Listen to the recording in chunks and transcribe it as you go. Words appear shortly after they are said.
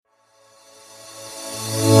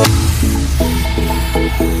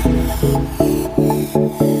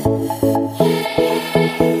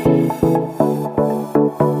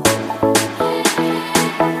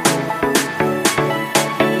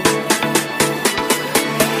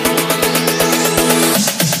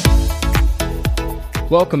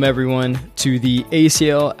Welcome, everyone, to the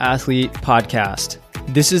ACL Athlete Podcast.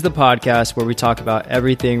 This is the podcast where we talk about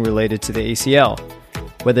everything related to the ACL,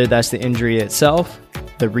 whether that's the injury itself,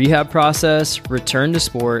 the rehab process, return to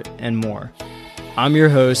sport, and more. I'm your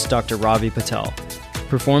host, Dr. Ravi Patel,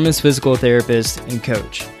 performance physical therapist and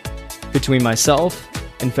coach. Between myself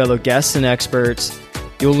and fellow guests and experts,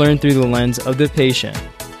 you'll learn through the lens of the patient,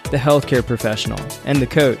 the healthcare professional, and the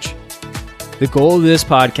coach. The goal of this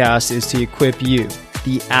podcast is to equip you,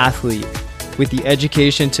 the athlete, with the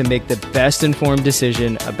education to make the best informed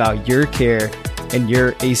decision about your care and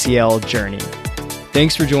your ACL journey.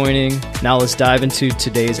 Thanks for joining. Now let's dive into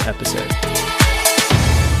today's episode.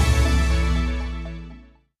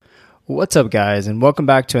 What's up, guys, and welcome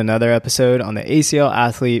back to another episode on the ACL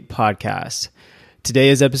Athlete Podcast. Today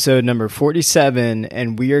is episode number 47,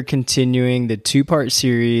 and we are continuing the two-part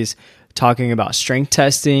series talking about strength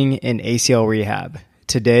testing and ACL rehab.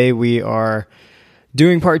 Today we are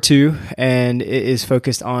doing part 2, and it is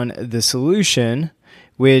focused on the solution,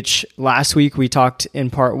 which last week we talked in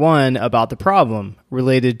part 1 about the problem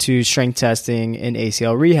related to strength testing and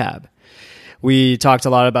ACL rehab. We talked a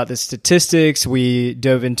lot about the statistics. We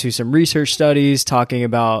dove into some research studies talking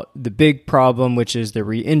about the big problem, which is the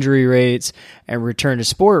re-injury rates and return to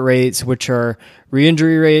sport rates, which are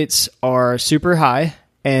re-injury rates are super high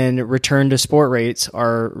and return to sport rates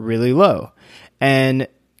are really low. And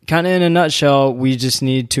kind of in a nutshell, we just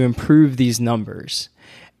need to improve these numbers.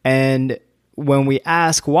 And when we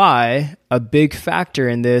ask why, a big factor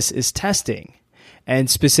in this is testing, and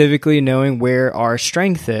specifically knowing where our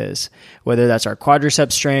strength is, whether that's our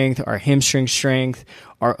quadricep strength, our hamstring strength.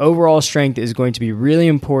 Our overall strength is going to be really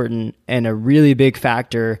important and a really big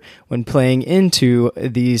factor when playing into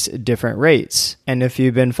these different rates. And if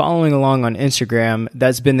you've been following along on Instagram,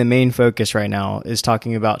 that's been the main focus right now, is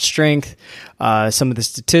talking about strength, some of the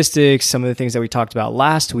statistics, some of the things that we talked about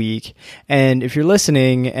last week. And if you're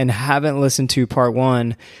listening and haven't listened to part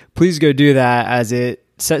 1, please go do that, as it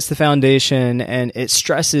sets the foundation and it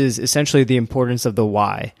stresses essentially the importance of the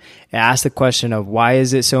why. It asks the question of why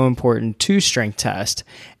is it so important to strength test?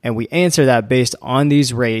 And we answer that based on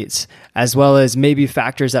these rates, as well as maybe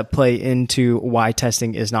factors that play into why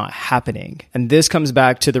testing is not happening. And this comes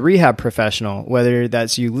back to the rehab professional, whether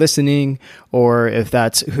that's you listening or if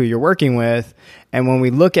that's who you're working with. And when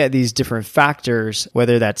we look at these different factors,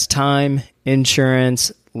 whether that's time,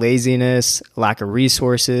 insurance, laziness, lack of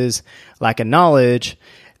resources, lack of knowledge,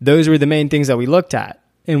 those were the main things that we looked at.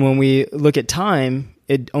 And when we look at time,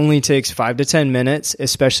 it only takes 5 to 10 minutes,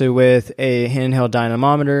 especially with a handheld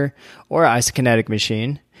dynamometer or isokinetic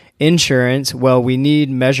machine. Insurance, well, we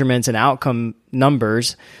need measurements and outcome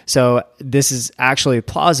numbers. So this is actually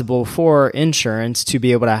plausible for insurance to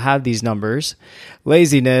be able to have these numbers.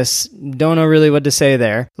 Laziness, don't know really what to say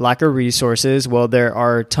there. Lack of resources, well, there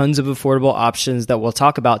are tons of affordable options that we'll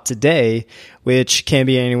talk about today, which can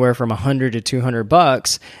be anywhere from $100 to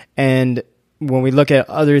 $200. And when we look at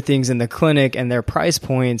other things in the clinic and their price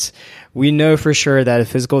points, we know for sure that a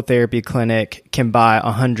physical therapy clinic can buy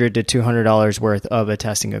 $100 to $200 worth of a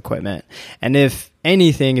testing equipment. And if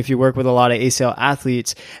anything, if you work with a lot of ACL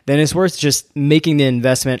athletes, then it's worth just making the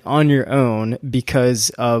investment on your own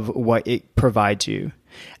because of what it provides you.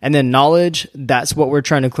 And then knowledge, that's what we're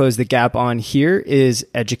trying to close the gap on here, is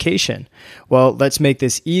education. Well, let's make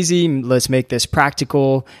this easy, let's make this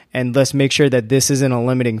practical, and let's make sure that this isn't a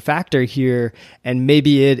limiting factor here. And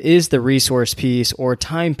maybe it is the resource piece or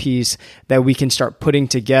time piece that we can start putting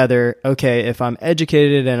together. Okay, if I'm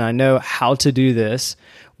educated and I know how to do this,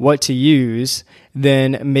 what to use,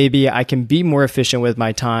 then maybe I can be more efficient with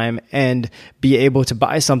my time and be able to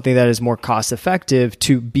buy something that is more cost effective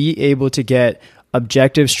to be able to get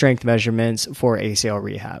objective strength measurements for ACL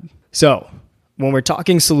rehab. So when we're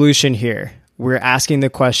talking solution here, we're asking the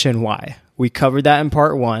question why. We covered that in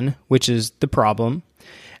part 1, which is the problem.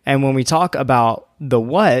 And when we talk about the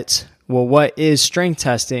what, well, what is strength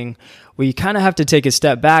testing? We kind of have to take a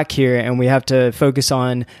step back here and we have to focus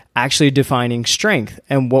on actually defining strength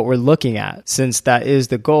and what we're looking at, since that is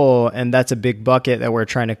the goal and that's a big bucket that we're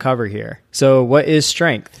trying to cover here. So what is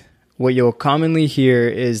strength? What you'll commonly hear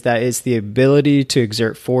is that it's the ability to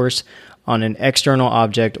exert force on an external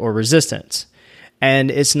object or resistance. And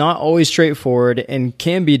it's not always straightforward and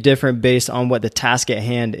can be different based on what the task at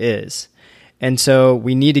hand is. And so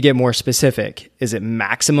we need to get more specific. Is it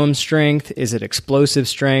maximum strength? Is it explosive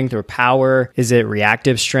strength or power? Is it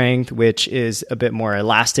reactive strength, which is a bit more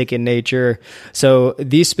elastic in nature? So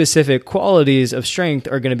these specific qualities of strength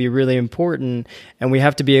are going to be really important, and we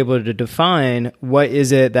have to be able to define what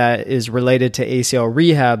is it that is related to ACL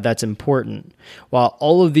rehab that's important. While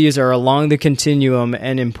all of these are along the continuum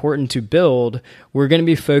and important to build, we're going to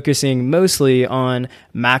be focusing mostly on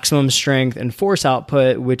maximum strength and force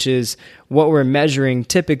output, which is what we're measuring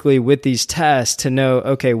typically with these tests to know,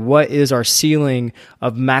 okay, what is our ceiling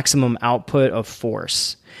of maximum output of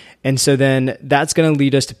force? And so then that's going to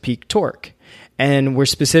lead us to peak torque. And we're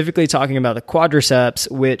specifically talking about the quadriceps,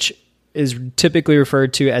 which is typically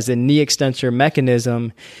referred to as the knee extensor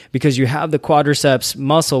mechanism, because you have the quadriceps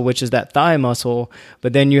muscle, which is that thigh muscle,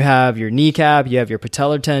 but then you have your kneecap, you have your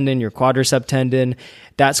patellar tendon, your quadricep tendon.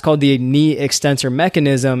 That's called the knee extensor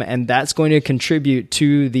mechanism, and that's going to contribute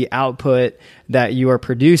to the output that you are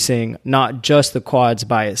producing, not just the quads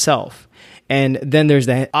by itself. And then there's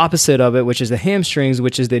the opposite of it, which is the hamstrings,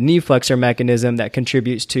 which is the knee flexor mechanism that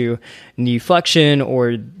contributes to knee flexion,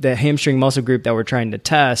 or the hamstring muscle group that we're trying to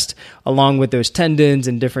test, along with those tendons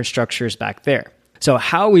and different structures back there. So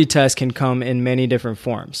how we test can come in many different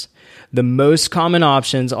forms. The most common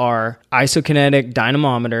options are isokinetic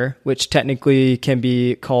dynamometer, which technically can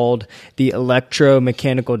be called the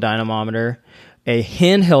electromechanical dynamometer, a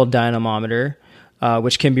handheld dynamometer,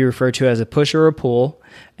 which can be referred to as a push or a pull,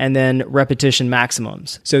 and then repetition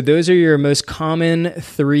maximums. So those are your most common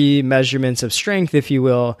 3 measurements of strength, if you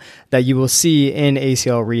will, that you will see in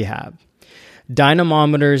ACL rehab.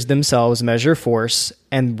 Dynamometers themselves measure force,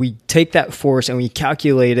 and we take that force and we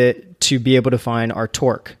calculate it to be able to find our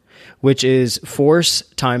torque, which is force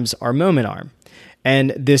times our moment arm.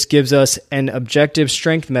 And this gives us an objective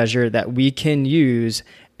strength measure that we can use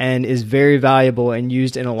and is very valuable and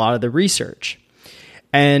used in a lot of the research.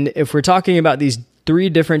 And if we're talking about these 3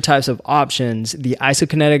 different types of options, the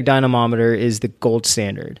isokinetic dynamometer is the gold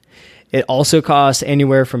standard. It also costs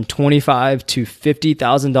anywhere from $25,000 to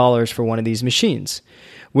 $50,000 for one of these machines,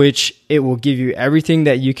 which it will give you everything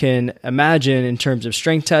that you can imagine in terms of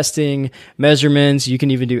strength testing, measurements. You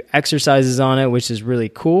can even do exercises on it, which is really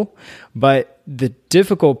cool. But the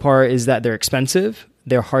difficult part is that they're expensive.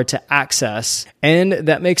 They're hard to access, and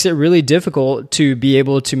that makes it really difficult to be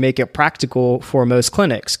able to make it practical for most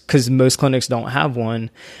clinics, because most clinics don't have one,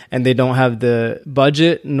 and they don't have the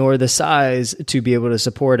budget nor the size to be able to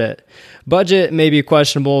support it. Budget may be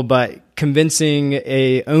questionable, but convincing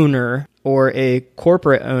a owner or a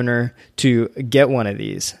corporate owner to get one of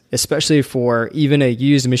these, especially for even a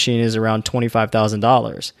used machine, is around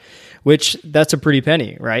 $25,000, which that's a pretty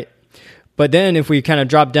penny, right? But then if we kind of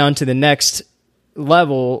drop down to the next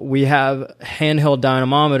level, we have handheld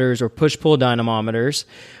dynamometers or push-pull dynamometers,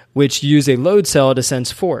 which use a load cell to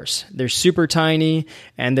sense force. They're super tiny,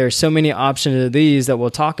 and there's so many options of these that we'll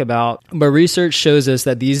talk about. But research shows us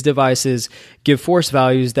that these devices give force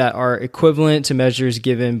values that are equivalent to measures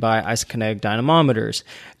given by isokinetic dynamometers.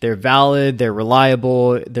 They're valid, they're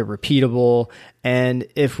reliable, they're repeatable, and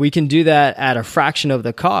if we can do that at a fraction of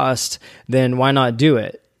the cost, then why not do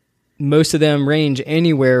it? Most of them range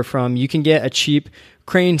anywhere from, you can get a cheap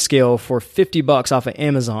crane scale for $50 off of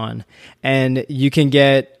Amazon, and you can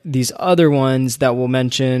get these other ones that we'll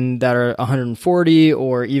mention that are $140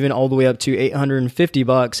 or even all the way up to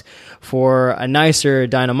 $850 for a nicer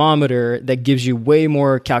dynamometer that gives you way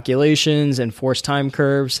more calculations and force time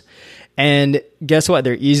curves. And guess what?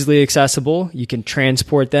 They're easily accessible. You can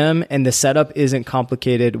transport them, and the setup isn't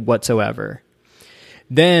complicated whatsoever.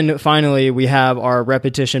 Then finally, we have our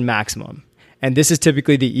repetition maximum. And this is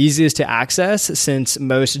typically the easiest to access, since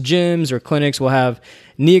most gyms or clinics will have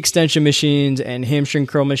knee extension machines and hamstring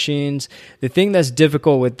curl machines. The thing that's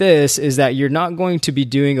difficult with this is that you're not going to be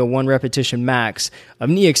doing a 1 repetition max of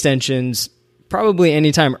knee extensions probably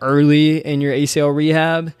anytime early in your ACL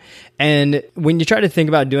rehab. And when you try to think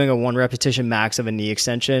about doing a 1 repetition max of a knee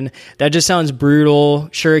extension, that just sounds brutal.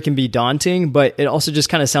 Sure, it can be daunting, but it also just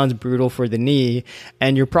kind of sounds brutal for the knee.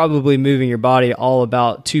 And you're probably moving your body all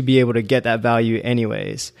about to be able to get that value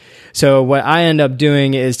anyways. So what I end up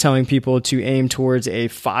doing is telling people to aim towards a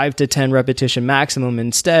 5 to 10 repetition maximum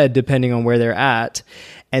instead, depending on where they're at.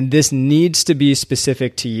 And this needs to be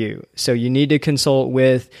specific to you. So you need to consult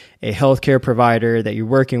with a healthcare provider that you're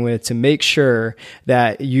working with to make sure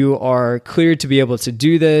that you are cleared to be able to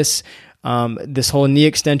do this. This whole knee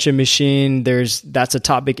extension machine, that's a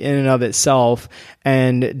topic in and of itself.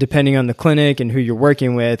 And depending on the clinic and who you're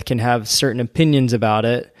working with, can have certain opinions about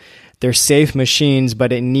it. They're safe machines,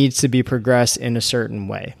 but it needs to be progressed in a certain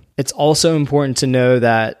way. It's also important to know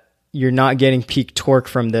that you're not getting peak torque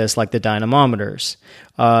from this like the dynamometers.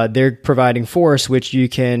 They're providing force, which you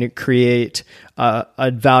can create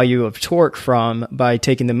a value of torque from by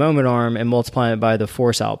taking the moment arm and multiplying it by the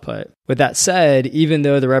force output. With that said, even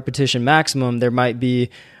though the repetition maximum, there might be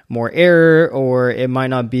more error, or it might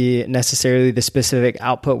not be necessarily the specific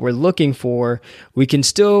output we're looking for, we can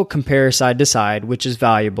still compare side to side, which is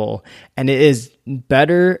valuable, and it is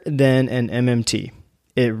better than an MMT.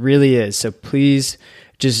 It really is. So please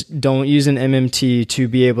just don't use an MMT to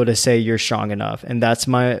be able to say you're strong enough. And that's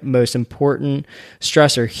my most important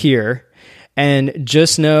stressor here. And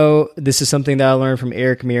just know, this is something that I learned from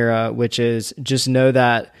Eric Mira, which is just know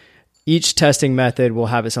that each testing method will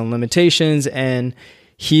have its own limitations. And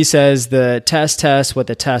he says the test what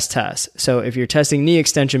the test tests. So if you're testing knee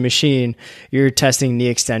extension machine, you're testing knee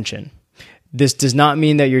extension. This does not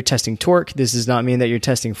mean that you're testing torque. This does not mean that you're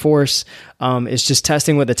testing force. It's just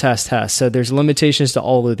testing what the test tests. So there's limitations to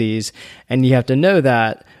all of these. And you have to know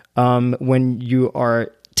that when you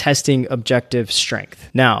are testing objective strength.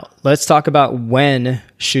 Now, let's talk about when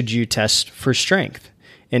should you test for strength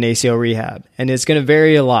in ACL rehab. And it's going to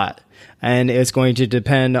vary a lot. And it's going to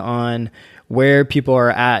depend on where people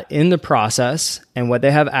are at in the process and what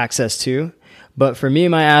they have access to. But for me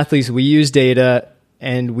and my athletes, we use data.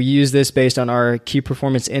 And we use this based on our key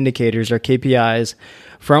performance indicators, our KPIs,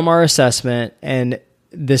 from our assessment and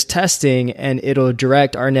this testing, and it'll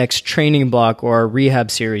direct our next training block or our rehab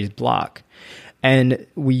series block. And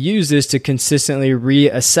we use this to consistently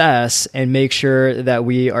reassess and make sure that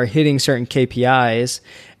we are hitting certain KPIs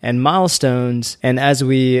and milestones. And as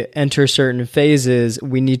we enter certain phases,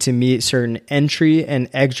 we need to meet certain entry and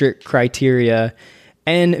exit criteria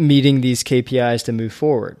and meeting these KPIs to move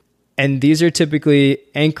forward. And these are typically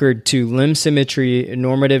anchored to limb symmetry,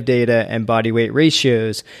 normative data, and body weight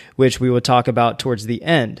ratios, which we will talk about towards the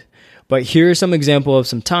end. But here are some examples of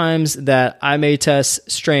some times that I may test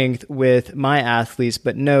strength with my athletes,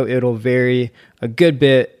 but no, it'll vary a good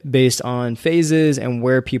bit based on phases and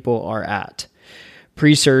where people are at.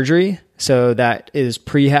 Pre-surgery, so that is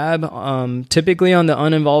prehab, typically on the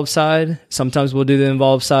uninvolved side. Sometimes we'll do the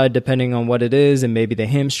involved side depending on what it is and maybe the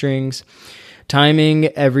hamstrings. Timing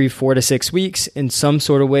every 4 to 6 weeks in some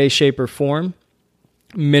sort of way, shape, or form.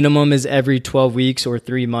 Minimum is every 12 weeks or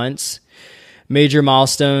 3 months. Major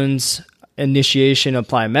milestones, initiation of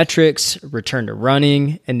plyometrics, return to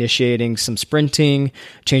running, initiating some sprinting,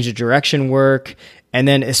 change of direction work. And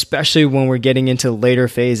then especially when we're getting into later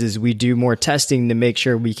phases, we do more testing to make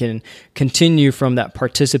sure we can continue from that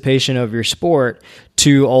participation of your sport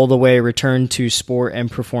to all the way return to sport and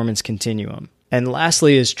performance continuum. And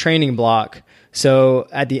lastly is training block. So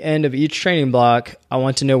at the end of each training block, I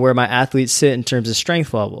want to know where my athletes sit in terms of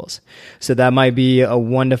strength levels. So that might be a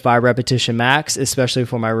 1 to 5 repetition max, especially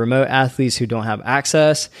for my remote athletes who don't have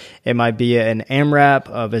access. It might be an AMRAP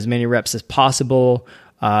of as many reps as possible.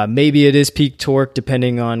 Maybe it is peak torque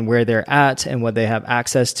depending on where they're at and what they have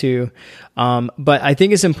access to. But I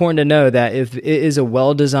think it's important to know that if it is a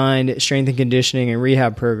well-designed strength and conditioning and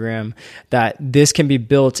rehab program, that this can be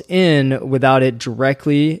built in without it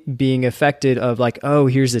directly being affected of like, oh,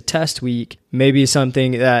 here's a test week. Maybe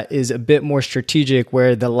something that is a bit more strategic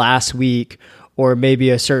where the last week or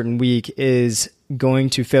maybe a certain week is going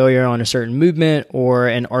to failure on a certain movement or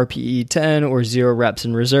an RPE 10 or 0 reps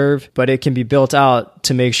in reserve, but it can be built out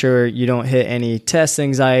to make sure you don't hit any test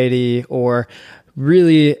anxiety or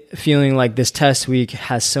really feeling like this test week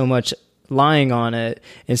has so much lying on it.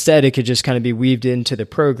 Instead, it could just kind of be weaved into the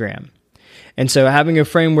program. And so having a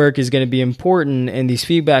framework is going to be important in these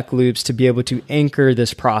feedback loops to be able to anchor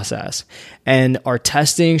this process. And our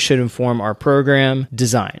testing should inform our program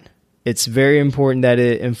design. It's very important that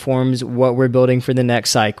it informs what we're building for the next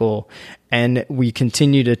cycle. And we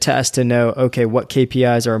continue to test to know, okay, what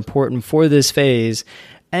KPIs are important for this phase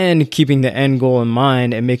and keeping the end goal in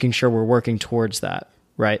mind and making sure we're working towards that,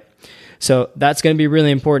 right? So that's going to be really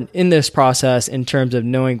important in this process in terms of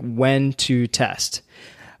knowing when to test.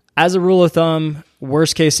 As a rule of thumb,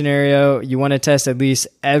 worst case scenario, you want to test at least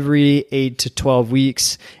every 8 to 12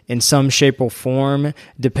 weeks in some shape or form,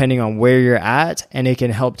 depending on where you're at. And it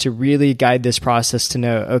can help to really guide this process to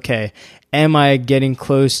know, okay, am I getting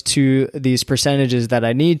close to these percentages that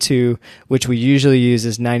I need to, which we usually use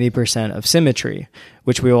as 90% of symmetry,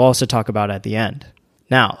 which we will also talk about at the end.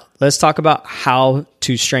 Now, let's talk about how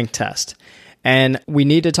to strength test. And we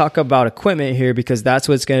need to talk about equipment here because that's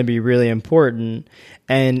what's going to be really important.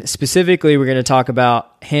 And specifically, we're going to talk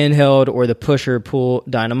about handheld or the push-pull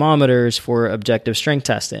dynamometers for objective strength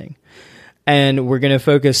testing. And we're going to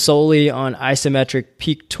focus solely on isometric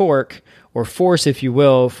peak torque or force, if you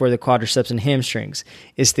will, for the quadriceps and hamstrings.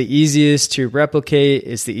 It's the easiest to replicate.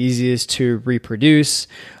 It's the easiest to reproduce.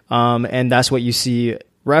 And that's what you see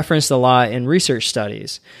referenced a lot in research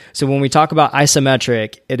studies. So when we talk about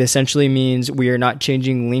isometric, it essentially means we are not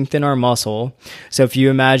changing length in our muscle. So if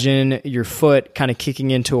you imagine your foot kind of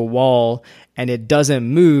kicking into a wall and it doesn't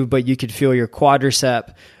move, but you could feel your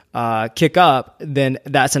quadricep kick up, then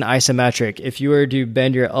that's an isometric. If you were to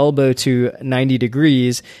bend your elbow to 90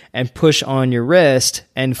 degrees and push on your wrist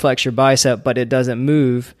and flex your bicep, but it doesn't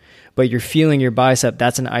move, but you're feeling your bicep,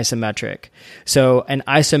 that's an isometric. So an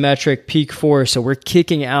isometric peak force, so we're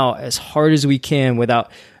kicking out as hard as we can without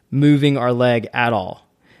moving our leg at all.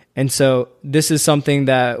 And so this is something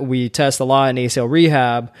that we test a lot in ACL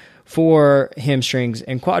rehab for hamstrings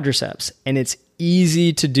and quadriceps. And it's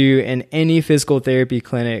easy to do in any physical therapy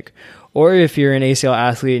clinic. Or if you're an ACL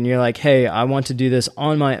athlete and you're like, hey, I want to do this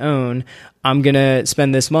on my own, I'm going to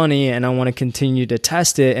spend this money and I want to continue to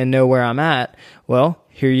test it and know where I'm at. Well,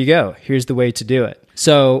 here you go. Here's the way to do it.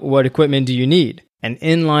 So what equipment do you need? An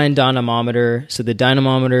inline dynamometer. So the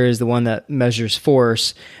dynamometer is the one that measures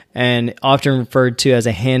force and often referred to as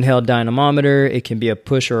a handheld dynamometer. It can be a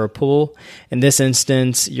push or a pull. In this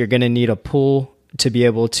instance, you're going to need a pull to be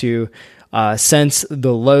able to sense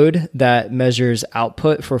the load that measures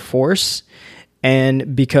output for force.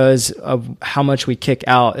 And because of how much we kick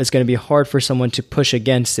out, it's going to be hard for someone to push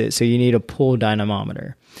against it. So you need a pull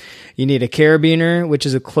dynamometer. You need a carabiner, which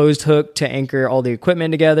is a closed hook to anchor all the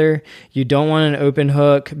equipment together. You don't want an open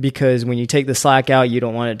hook because when you take the slack out, you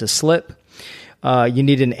don't want it to slip. You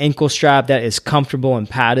need an ankle strap that is comfortable and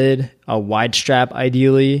padded, a wide strap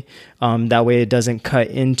ideally. That way it doesn't cut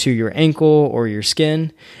into your ankle or your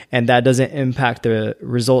skin, and that doesn't impact the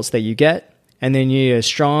results that you get. And then you need a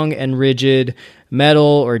strong and rigid metal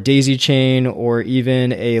or daisy chain or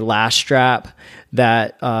even a lash strap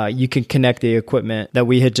that you can connect the equipment that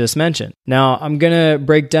we had just mentioned. Now, I'm going to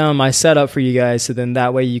break down my setup for you guys so then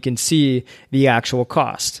that way you can see the actual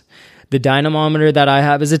cost. The dynamometer that I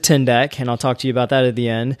have is a 10 deck, and I'll talk to you about that at the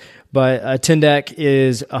end. But a 10 deck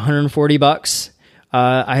is $140.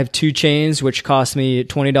 I have two chains, which cost me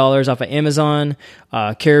 $20 off of Amazon,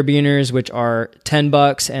 carabiners, which are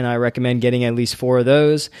 $10, and I recommend getting at least 4 of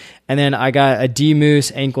those. And then I got a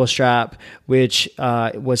D-Moose ankle strap, which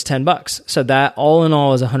was $10. So that all in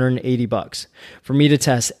all is $180 for me to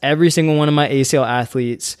test every single one of my ACL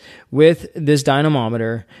athletes with this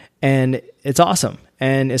dynamometer, and it's awesome.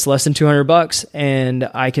 And it's less than $200, and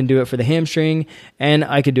I can do it for the hamstring, and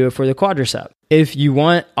I could do it for the quadricep. If you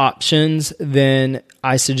want options, then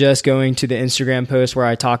I suggest going to the Instagram post where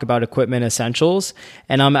I talk about equipment essentials,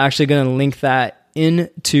 and I'm actually going to link that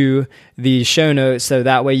into the show notes so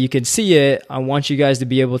that way you can see it. I want you guys to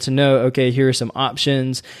be able to know, okay, here are some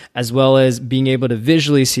options, as well as being able to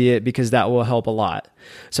visually see it, because that will help a lot.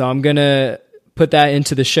 So I'm going to put that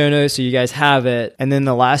into the show notes so you guys have it. And then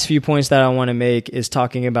the last few points that I want to make is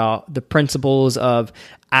talking about the principles of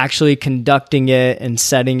actually conducting it and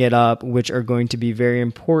setting it up, which are going to be very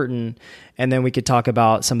important. And then we could talk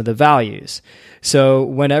about some of the values. So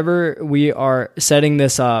whenever we are setting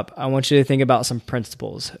this up, I want you to think about some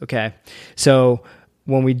principles, okay? So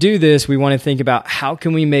when we do this, we want to think about how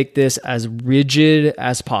can we make this as rigid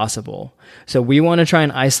as possible. So we want to try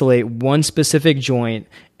and isolate one specific joint,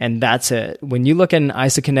 and that's it. When you look at an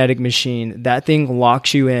isokinetic machine, that thing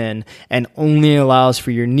locks you in and only allows for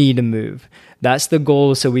your knee to move. That's the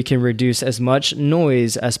goal, so we can reduce as much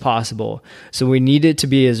noise as possible. So we need it to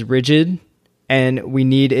be as rigid, and we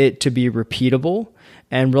need it to be repeatable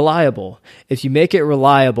and reliable. If you make it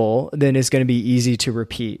reliable, then it's going to be easy to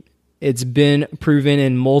repeat. It's been proven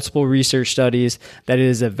in multiple research studies that it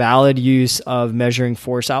is a valid use of measuring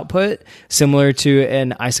force output, similar to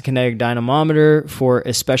an isokinetic dynamometer for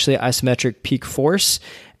especially isometric peak force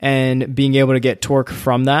and being able to get torque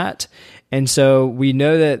from that. And so we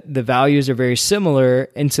know that the values are very similar.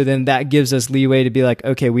 And so then that gives us leeway to be like,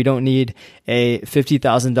 okay, we don't need a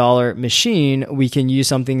 $50,000 machine. We can use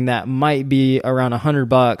something that might be around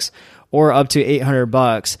 $100 or up to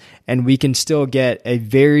 $800, and we can still get a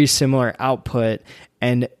very similar output.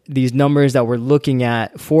 And these numbers that we're looking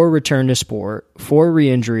at for return to sport, for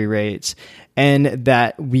re-injury rates, and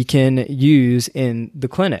that we can use in the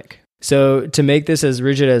clinic. So to make this as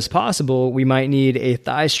rigid as possible, we might need a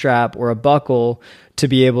thigh strap or a buckle to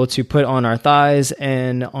be able to put on our thighs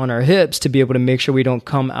and on our hips to be able to make sure we don't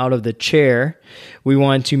come out of the chair. We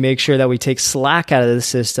want to make sure that we take slack out of the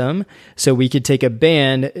system, so we could take a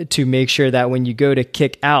band to make sure that when you go to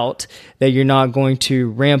kick out, that you're not going to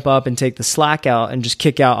ramp up and take the slack out and just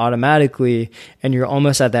kick out automatically, and you're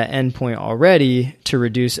almost at that end point already to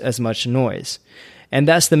reduce as much noise. And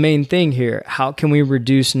that's the main thing here. How can we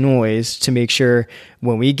reduce noise to make sure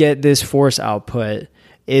when we get this force output,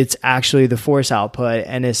 it's actually the force output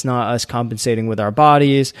and it's not us compensating with our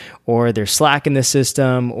bodies, or there's slack in the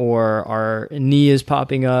system, or our knee is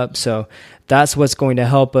popping up. So that's what's going to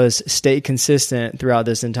help us stay consistent throughout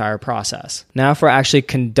this entire process. Now for actually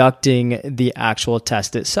conducting the actual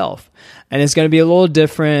test itself. And it's going to be a little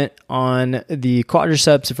different on the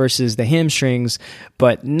quadriceps versus the hamstrings,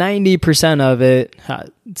 but 90% of it,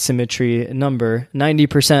 symmetry number,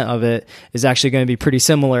 90% of it is actually going to be pretty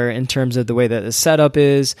similar in terms of the way that the setup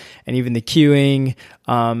is and even the cueing.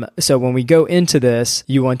 So when we go into this,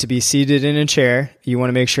 you want to be seated in a chair. You want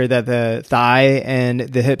to make sure that the thigh and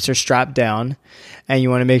the hips are strapped down. And you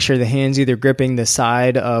want to make sure the hands either gripping the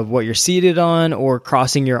side of what you're seated on or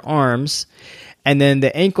crossing your arms. And then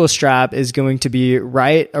the ankle strap is going to be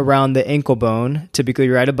right around the ankle bone, typically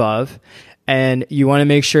right above. And you want to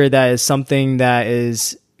make sure that is something that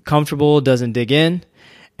is comfortable, doesn't dig in.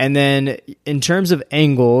 And then in terms of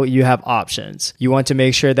angle, you have options. You want to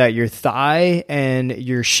make sure that your thigh and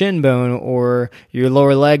your shin bone or your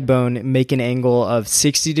lower leg bone make an angle of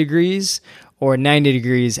 60 degrees or 90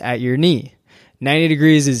 degrees at your knee. 90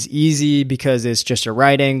 degrees is easy because it's just a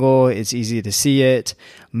right angle. It's easy to see it.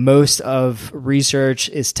 Most of research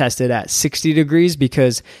is tested at 60 degrees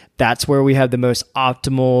because that's where we have the most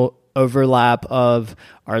optimal overlap of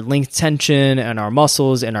our length tension and our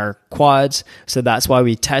muscles and our quads. So that's why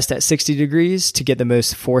we test at 60 degrees to get the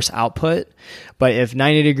most force output. But if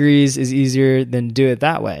 90 degrees is easier, then do it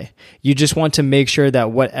that way. You just want to make sure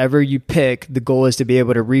that whatever you pick, the goal is to be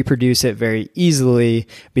able to reproduce it very easily,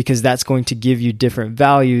 because that's going to give you different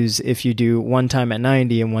values if you do one time at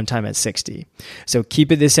 90 and one time at 60. So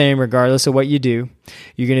keep it the same regardless of what you do.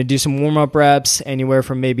 You're going to do some warm-up reps, anywhere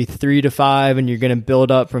from maybe 3 to 5, and you're going to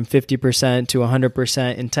build up from 50% to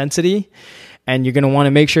 100% intensity. And you're going to want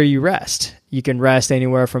to make sure you rest. You can rest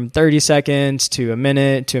anywhere from 30 seconds to a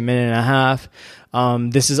minute and a half.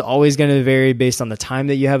 This is always going to vary based on the time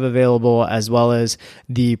that you have available, as well as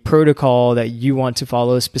the protocol that you want to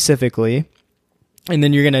follow specifically. And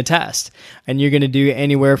then you're going to test, and you're going to do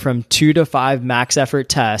anywhere from 2 to 5 max effort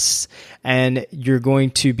tests. And you're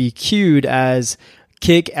going to be cued as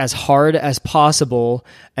kick as hard as possible.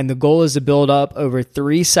 And the goal is to build up over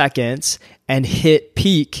 3 seconds and hit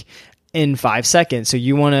peak in 5 seconds. So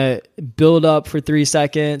you want to build up for 3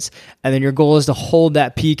 seconds, and then your goal is to hold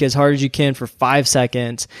that peak as hard as you can for 5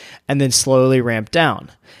 seconds and then slowly ramp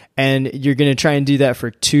down. And you're going to try and do that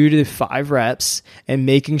for 2 to 5 reps, and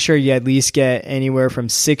making sure you at least get anywhere from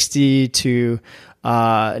 60 to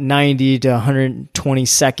 90 to 120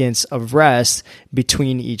 seconds of rest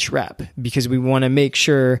between each rep, because we want to make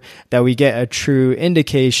sure that we get a true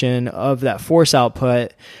indication of that force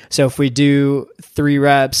output. So if we do 3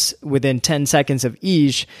 reps within 10 seconds of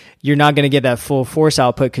each, you're not going to get that full force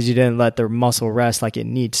output because you didn't let the muscle rest like it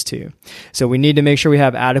needs to. So we need to make sure we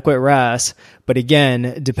have adequate rest. But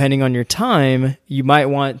again, depending on your time, you might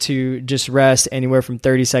want to just rest anywhere from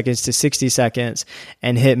 30 seconds to 60 seconds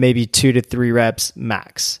and hit maybe 2 to 3 reps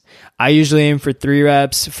max. I usually aim for 3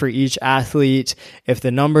 reps for each athlete. If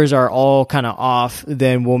the numbers are all kind of off,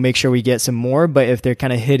 then we'll make sure we get some more. But if they're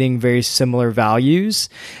kind of hitting very similar values,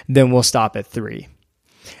 then we'll stop at 3.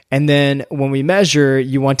 And then when we measure,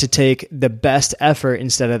 you want to take the best effort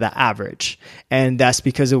instead of the average. And that's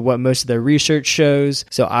because of what most of the research shows.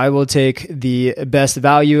 So I will take the best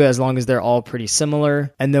value as long as they're all pretty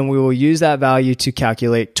similar. And then we will use that value to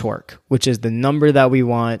calculate torque, which is the number that we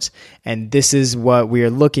want. And this is what we are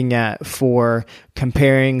looking at for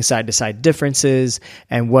comparing side-to-side differences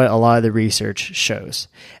and what a lot of the research shows.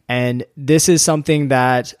 And this is something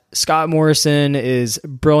that Scott Morrison is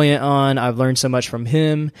brilliant on. I've learned so much from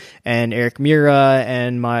him and Eric Mura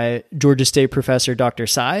and my Georgia State professor, Dr.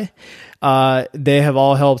 Sai. They have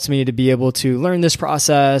all helped me to be able to learn this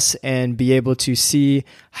process and be able to see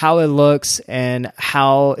how it looks and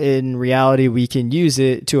how in reality we can use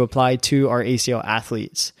it to apply to our ACL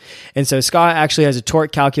athletes. And so Scott actually has a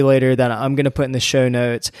torque calculator that I'm going to put in the show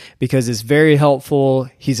notes because it's very helpful.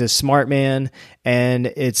 He's a smart man, and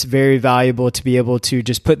it's very valuable to be able to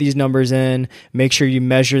just put these numbers in, make sure you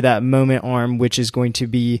measure that moment arm, which is going to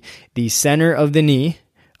be the center of the knee.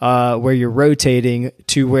 where you're rotating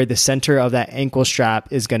to where the center of that ankle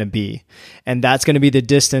strap is going to be. And that's going to be the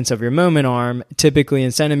distance of your moment arm, typically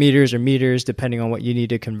in centimeters or meters, depending on what you need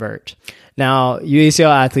to convert. Now, you ACL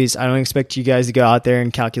athletes, I don't expect you guys to go out there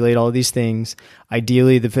and calculate all of these things.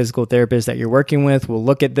 Ideally, the physical therapist that you're working with will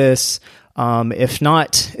look at this. If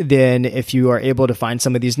not, then if you are able to find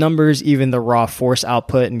some of these numbers, even the raw force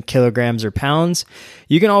output in kilograms or pounds,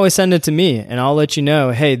 you can always send it to me and I'll let you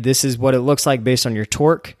know, hey, this is what it looks like based on your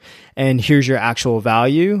torque and here's your actual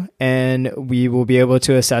value, and we will be able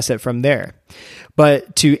to assess it from there.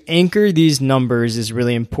 But to anchor these numbers is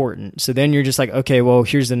really important. So then you're just like, okay, well,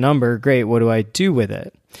 here's the number. Great. What do I do with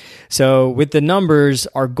it? So with the numbers,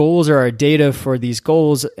 our goals or our data for these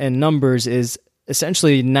goals and numbers is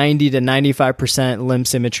essentially 90 to 95% limb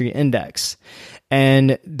symmetry index.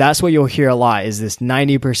 And that's what you'll hear a lot is this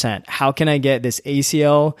 90%. How can I get this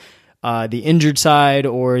ACL, the injured side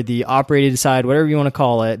or the operated side, whatever you want to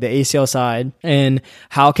call it, the ACL side, and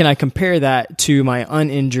how can I compare that to my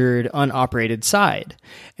uninjured, unoperated side?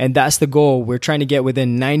 And that's the goal. We're trying to get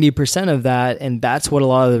within 90% of that, and that's what a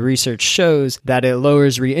lot of the research shows, that it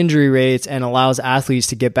lowers re-injury rates and allows athletes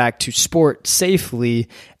to get back to sport safely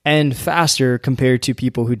and faster compared to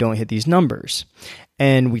people who don't hit these numbers.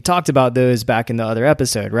 And we talked about those back in the other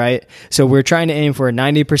episode, right? So we're trying to aim for a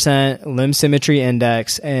 90% limb symmetry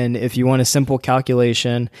index. And if you want a simple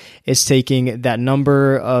calculation, it's taking that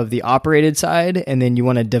number of the operated side, and then you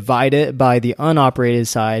want to divide it by the unoperated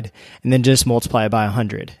side, and then just multiply it by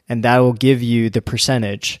 100. And that will give you the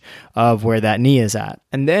percentage of where that knee is at.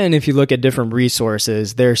 And then if you look at different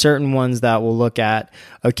resources, there are certain ones that will look at,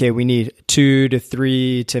 okay, we need 2 to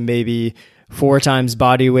 3 to maybe 4 times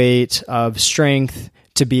body weight of strength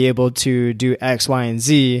to be able to do X, Y, and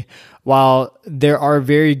Z. While there are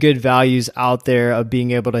very good values out there of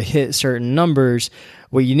being able to hit certain numbers,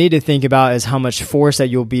 what you need to think about is how much force that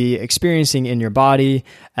you'll be experiencing in your body,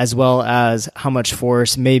 as well as how much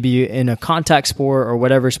force maybe in a contact sport or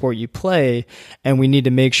whatever sport you play. And we need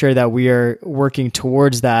to make sure that we are working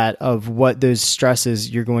towards that of what those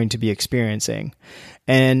stresses you're going to be experiencing.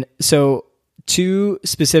 And so 2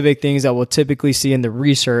 specific things that we'll typically see in the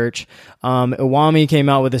research. Iwami came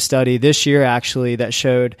out with a study this year, actually, that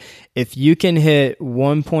showed if you can hit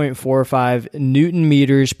 1.45 Newton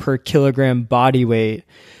meters per kilogram body weight,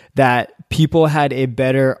 that people had a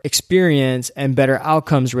better experience and better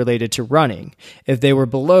outcomes related to running. If they were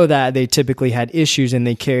below that, they typically had issues and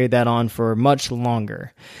they carried that on for much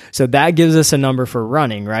longer. So that gives us a number for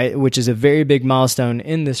running, right? Which is a very big milestone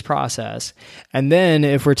in this process. And then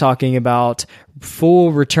if we're talking about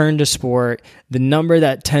full return to sport, the number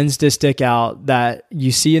that tends to stick out that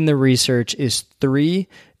you see in the research is 3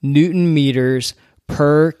 Newton meters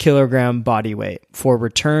per kilogram body weight for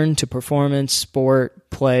return to performance, sport,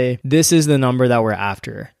 play. This is the number that we're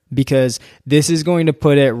after because this is going to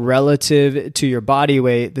put it relative to your body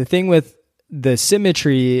weight. The thing with the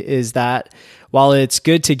symmetry is that while it's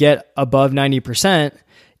good to get above 90%,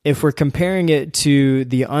 if we're comparing it to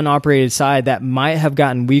the unoperated side that might have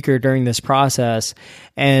gotten weaker during this process,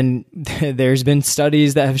 and there's been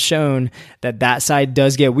studies that have shown that that side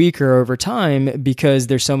does get weaker over time because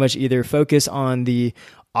there's so much either focus on the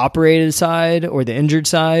operated side or the injured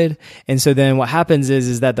side. And so then what happens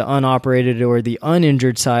is that the unoperated or the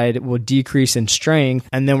uninjured side will decrease in strength.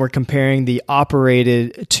 And then we're comparing the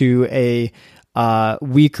operated to a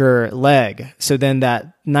weaker leg. So then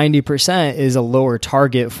that 90% is a lower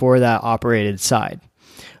target for that operated side.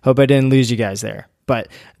 Hope I didn't lose you guys there. But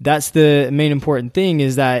that's the main important thing,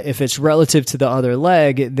 is that if it's relative to the other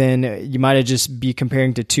leg, then you might just be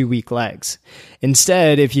comparing to 2 weak legs.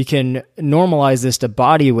 Instead, if you can normalize this to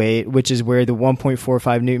body weight, which is where the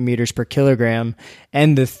 1.45 Newton meters per kilogram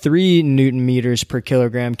and the 3 Newton meters per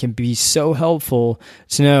kilogram can be so helpful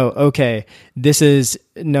to know, okay, this is,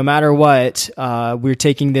 no matter what, we're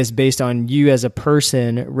taking this based on you as a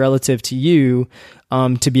person relative to you,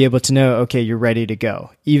 to be able to know, okay, you're ready to go.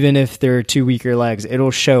 Even if there are 2 weaker legs, it'll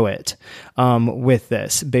show it with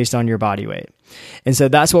this based on your body weight. And so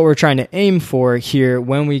that's what we're trying to aim for here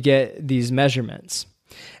when we get these measurements.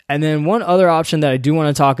 And then one other option that I do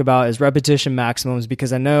want to talk about is repetition maximums,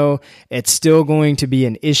 because I know it's still going to be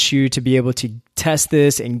an issue to be able to test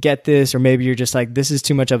this and get this, or maybe you're just like, this is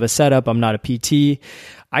too much of a setup. I'm not a PT.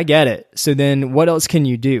 I get it. So then what else can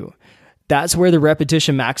you do? that's where the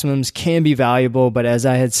repetition maximums can be valuable. But as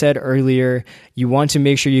I had said earlier, you want to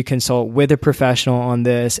make sure you consult with a professional on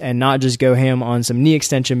this and not just go ham on some knee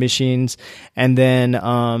extension machines and then,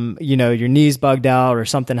 your knee's bugged out or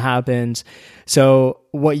something happens. So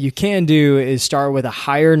what you can do is start with a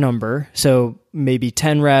higher number. So maybe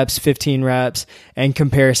 10 reps, 15 reps, and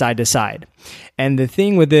compare side to side. And the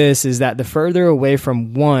thing with this is that the further away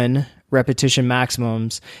from one repetition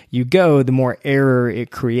maximums you go, the more error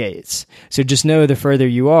it creates. So just know the further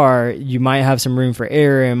you are, you might have some room for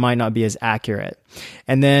error and might not be as accurate.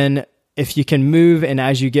 And then if you can move, and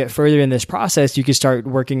as you get further in this process, you can start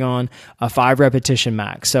working on a 5 repetition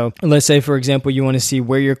max. So let's say, for example, you want to see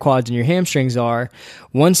where your quads and your hamstrings are.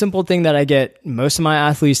 One simple thing that I get most of my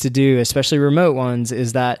athletes to do, especially remote ones,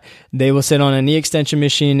 is that they will sit on a knee extension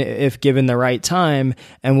machine if given the right time,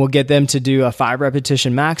 and we'll get them to do a 5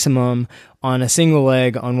 repetition maximum on a single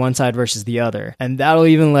leg on one side versus the other. And that'll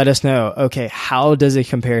even let us know, okay, how does it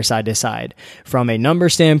compare side to side? From a number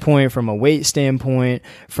standpoint, from a weight standpoint,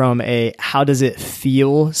 from a how does it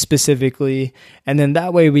feel specifically? And then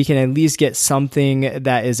that way we can at least get something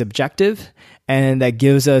that is objective and that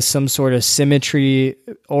gives us some sort of symmetry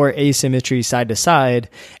or asymmetry side to side.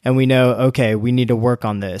 And we know, okay, we need to work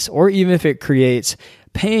on this. Or even if it creates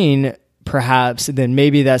pain, perhaps, then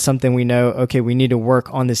maybe that's something we know, okay, we need to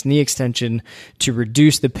work on this knee extension to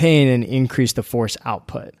reduce the pain and increase the force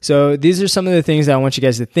output. So these are some of the things that I want you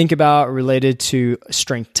guys to think about related to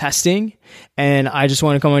strength testing. And I just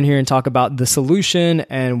want to come on here and talk about the solution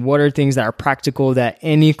and what are things that are practical that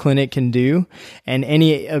any clinic can do. And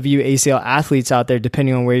any of you ACL athletes out there,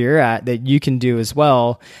 depending on where you're at, that you can do as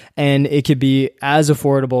well. And it could be as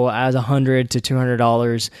affordable as $100 to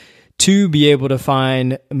 $200 to be able to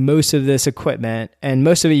find most of this equipment. And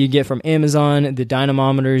most of it you get from Amazon. The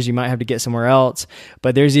dynamometers you might have to get somewhere else,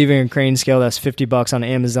 but there's even a crane scale that's $50 on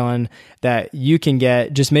Amazon that you can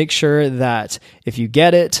get. Just make sure that if you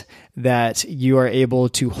get it, that you are able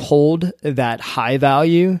to hold that high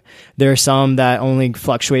value. There are some that only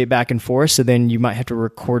fluctuate back and forth, so then you might have to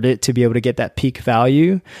record it to be able to get that peak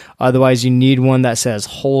value. Otherwise, you need one that says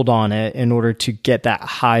hold on it in order to get that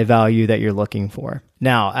high value that you're looking for.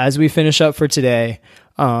 Now, as we finish up for today,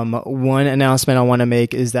 one announcement I want to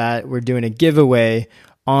make is that we're doing a giveaway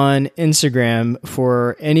on Instagram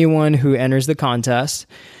for anyone who enters the contest,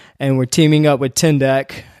 and we're teaming up with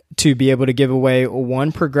Tindec to be able to give away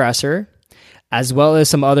one progressor, as well as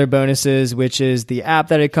some other bonuses, which is the app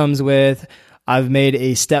that it comes with. I've made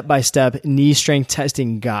a step-by-step knee strength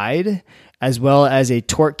testing guide, as well as a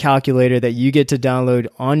torque calculator that you get to download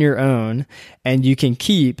on your own and you can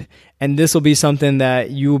keep. And this will be something that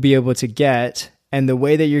you will be able to get. And the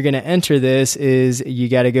way that you're going to enter this is you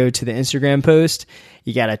got to go to the Instagram post.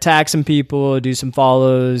 You got to tag some people, do some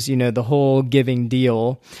follows, the whole giving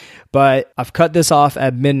deal. But I've cut this off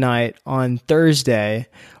at midnight on Thursday.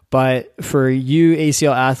 But for you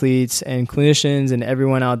ACL athletes and clinicians and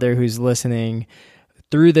everyone out there who's listening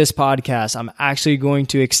through this podcast, I'm actually going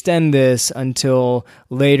to extend this until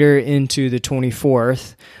later into the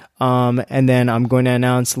 24th. And then I'm going to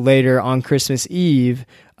announce later on Christmas Eve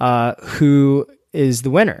who is the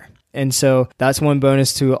winner. And so that's one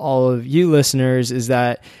bonus to all of you listeners, is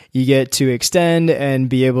that you get to extend and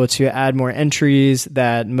be able to add more entries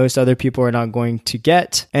that most other people are not going to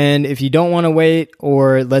get. And if you don't want to wait,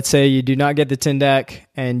 or let's say you do not get the Tindec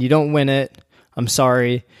and you don't win it, I'm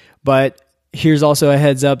sorry, but here's also a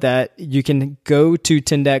heads up that you can go to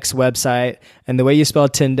Tindec's website, and the way you spell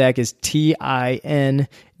Tindec is Tindeq.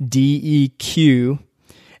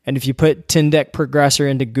 And if you put Tindec Progressor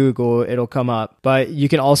into Google, it'll come up. But you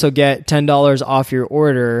can also get $10 off your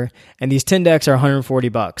order. And these Tindecs are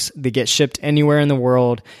 $140. They get shipped anywhere in the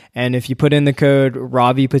world. And if you put in the code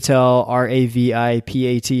Ravi Patel,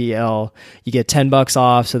 RAVIPATEL, you get $10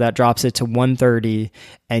 off. So that drops it to $130.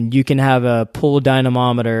 And you can have a pull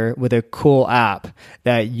dynamometer with a cool app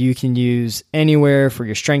that you can use anywhere for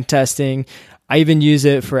your strength testing. I even use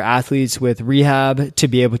it for athletes with rehab to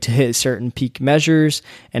be able to hit certain peak measures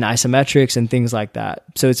and isometrics and things like that.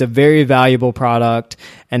 So it's a very valuable product.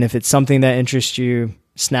 And if it's something that interests you,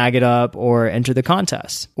 snag it up or enter the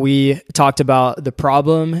contest. We talked about the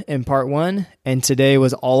problem in part 1, and today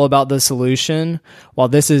was all about the solution. While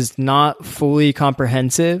this is not fully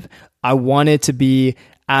comprehensive, I want it to be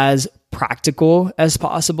as practical as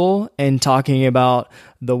possible in talking about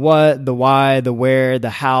the what, the why, the where, the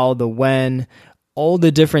how, the when, all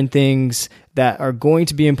the different things that are going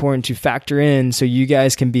to be important to factor in so you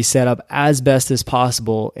guys can be set up as best as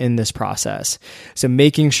possible in this process. So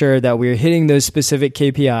making sure that we're hitting those specific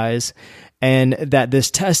KPIs and that this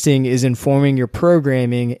testing is informing your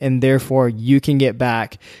programming, and therefore you can get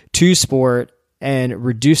back to sport and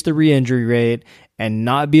reduce the re-injury rate and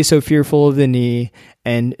not be so fearful of the knee,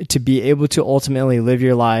 and to be able to ultimately live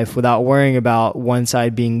your life without worrying about one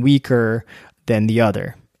side being weaker than the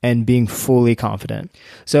other and being fully confident.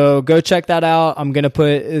 So go check that out. I'm going to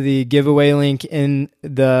put the giveaway link in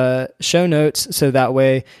the show notes so that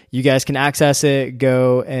way you guys can access it,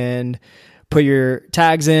 go and put your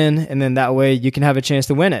tags in, and then that way you can have a chance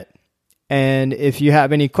to win it. And if you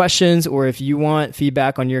have any questions, or if you want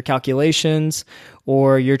feedback on your calculations,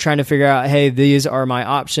 or you're trying to figure out, hey, these are my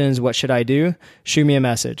options, what should I do? Shoot me a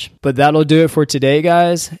message. But that'll do it for today,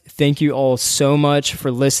 guys. Thank you all so much for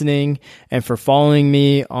listening and for following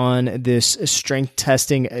me on this strength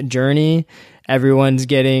testing journey. Everyone's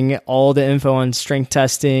getting all the info on strength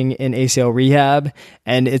testing in ACL rehab,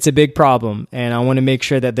 and it's a big problem. And I want to make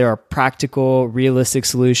sure that there are practical, realistic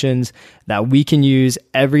solutions that we can use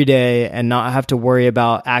every day and not have to worry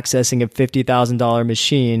about accessing a $50,000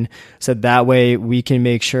 machine. So that way we can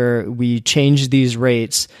make sure we change these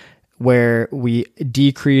rates where we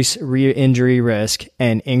decrease re-injury risk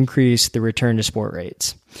and increase the return to sport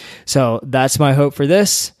rates. So that's my hope for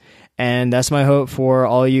this. And that's my hope for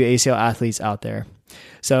all you ACL athletes out there.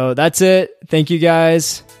 So that's it. Thank you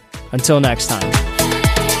guys. Until next time.